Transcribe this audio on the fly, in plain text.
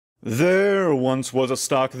There once was a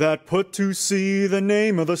stock that put to sea. The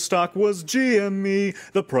name of the stock was GME.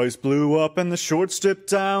 The price blew up and the shorts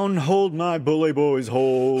dipped down. Hold my bully boys,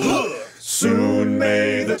 hold. Soon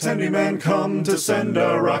may the tendy man come to send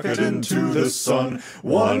a rocket into the sun.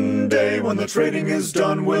 One day when the trading is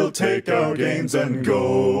done, we'll take our gains and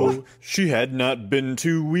go. She had not been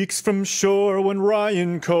 2 weeks from shore when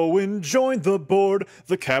Ryan Cohen joined the board.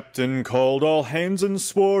 The captain called all hands and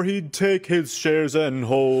swore he'd take his shares and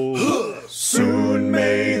hold. Soon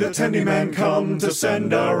may the tendy man come to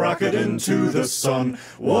send a rocket into the sun.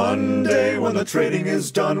 One day when the trading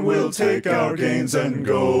is done, we'll take our gains and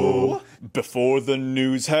go. Before the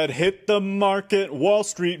news had hit the market, Wall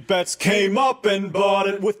Street bets came up and bought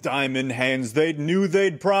it. With diamond hands, they knew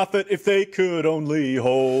they'd profit if they could only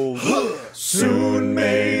hold. Soon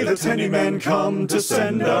may the tendy man come to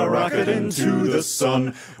send a rocket into the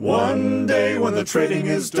sun. One day when the trading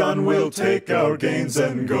is done, we'll take our gains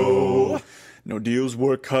and go. No deals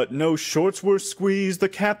were cut, no shorts were squeezed. The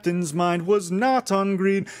captain's mind was not on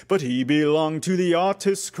greed, but he belonged to the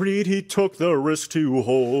artist's creed. He took the risk to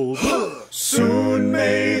hold. Soon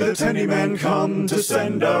may the tendy man come to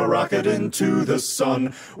send a rocket into the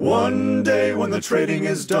sun. One day when the trading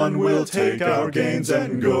is done, we'll take our gains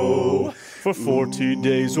and go. For 40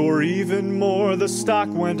 days or even more, the stock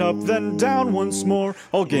went up, then down once more.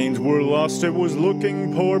 All gains were lost, it was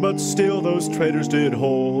looking poor, but still those traders did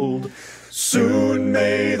hold. Soon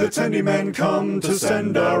may the tendy man come to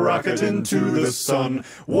send a rocket into the sun.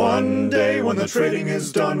 One day when the trading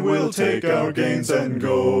is done, we'll take our gains and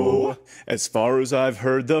go. As far as I've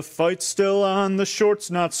heard, the fight's still on. The short's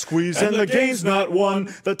not squeezed and the gain's not won.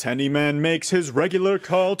 The tendy man makes his regular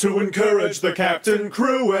call to encourage the captain,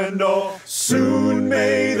 crew, and all. Soon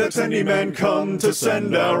may the tendy man come to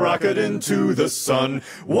send a rocket into the sun.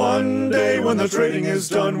 One day when the trading is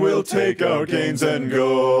done, we'll take our gains and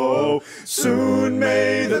go. Soon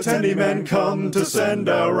may the tendy man come to send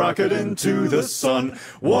a rocket into the sun.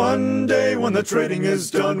 One day when the trading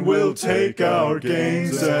is done, we'll take our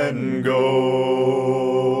gains and go.